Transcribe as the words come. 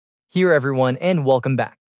Here everyone and welcome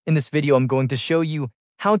back. In this video I'm going to show you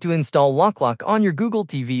how to install Loklok on your Google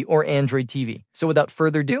TV or Android TV. So without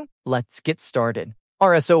further ado, let's get started.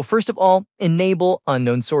 Alright, so first of all, enable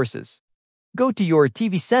unknown sources. Go to your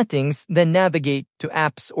TV settings, then navigate to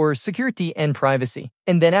apps or security and privacy.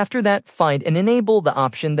 And then after that, find and enable the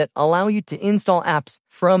option that allow you to install apps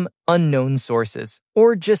from unknown sources.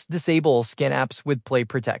 Or just disable scan apps with Play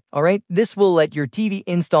Protect. Alright, this will let your TV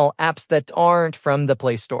install apps that aren't from the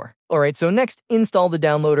Play Store. Alright, so next, install the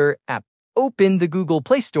downloader app. Open the Google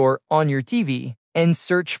Play Store on your TV and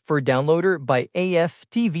search for Downloader by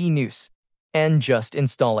AFTV News. And just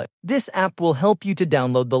install it. This app will help you to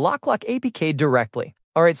download the Loklok APK directly.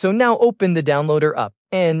 Alright, so now open the downloader up,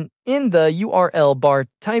 and in the URL bar,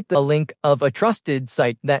 type the link of a trusted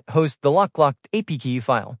site that hosts the Loklok APK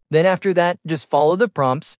file. Then after that, just follow the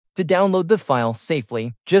prompts to download the file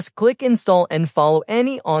safely. Just click install and follow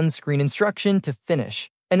any on-screen instruction to finish.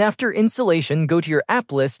 And after installation, go to your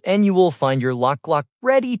app list and you will find your Loklok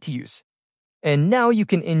ready to use. And now you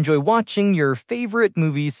can enjoy watching your favorite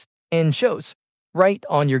movies and shows right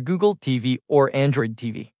on your Google TV or Android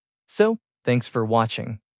TV. So, thanks for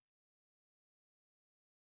watching.